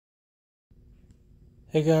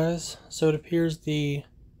Hey guys, so it appears I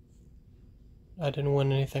didn't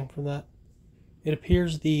win anything from that. It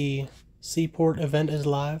appears the Seaport event is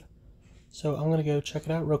live, so I'm gonna go check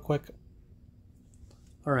it out real quick.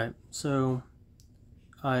 Alright, so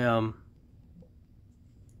I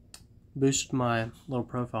boosted my little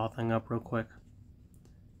profile thing up real quick,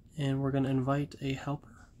 and we're gonna invite a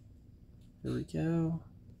helper. There we go.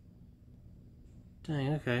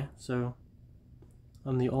 Dang, okay, so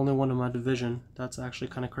I'm the only one in my division. That's actually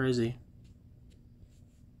kind of crazy.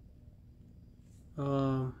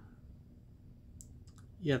 Yeah,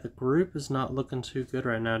 the group is not looking too good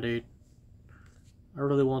right now, dude. I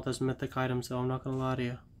really want those mythic items, though, I'm not gonna lie to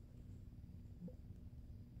you.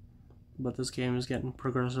 But this game is getting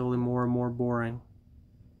progressively more and more boring.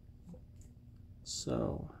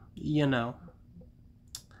 So, you know,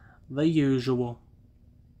 the usual.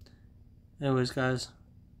 Anyways, guys,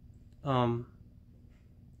 I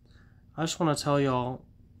just want to tell y'all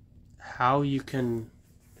how you can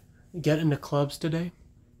get into clubs today.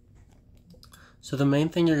 So the main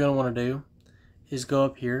thing you're going to want to do is go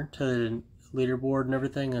up here to the leaderboard and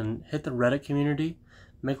everything and hit the Reddit community,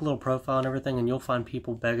 make a little profile and everything, and you'll find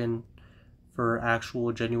people begging for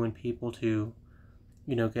actual genuine people to,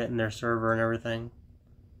 you know, get in their server and everything.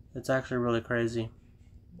 It's actually really crazy.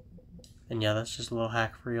 And yeah, that's just a little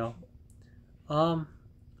hack for y'all.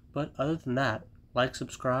 But other than that, like,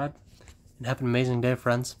 subscribe, and have an amazing day,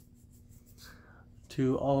 friends.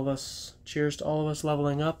 To all of us, cheers to all of us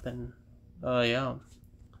leveling up, and yeah,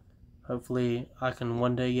 hopefully I can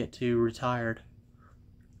one day get to retired,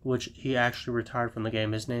 which he actually retired from the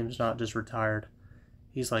game. His name's not just retired,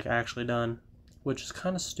 he's like actually done, which is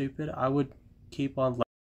kind of stupid. I would keep on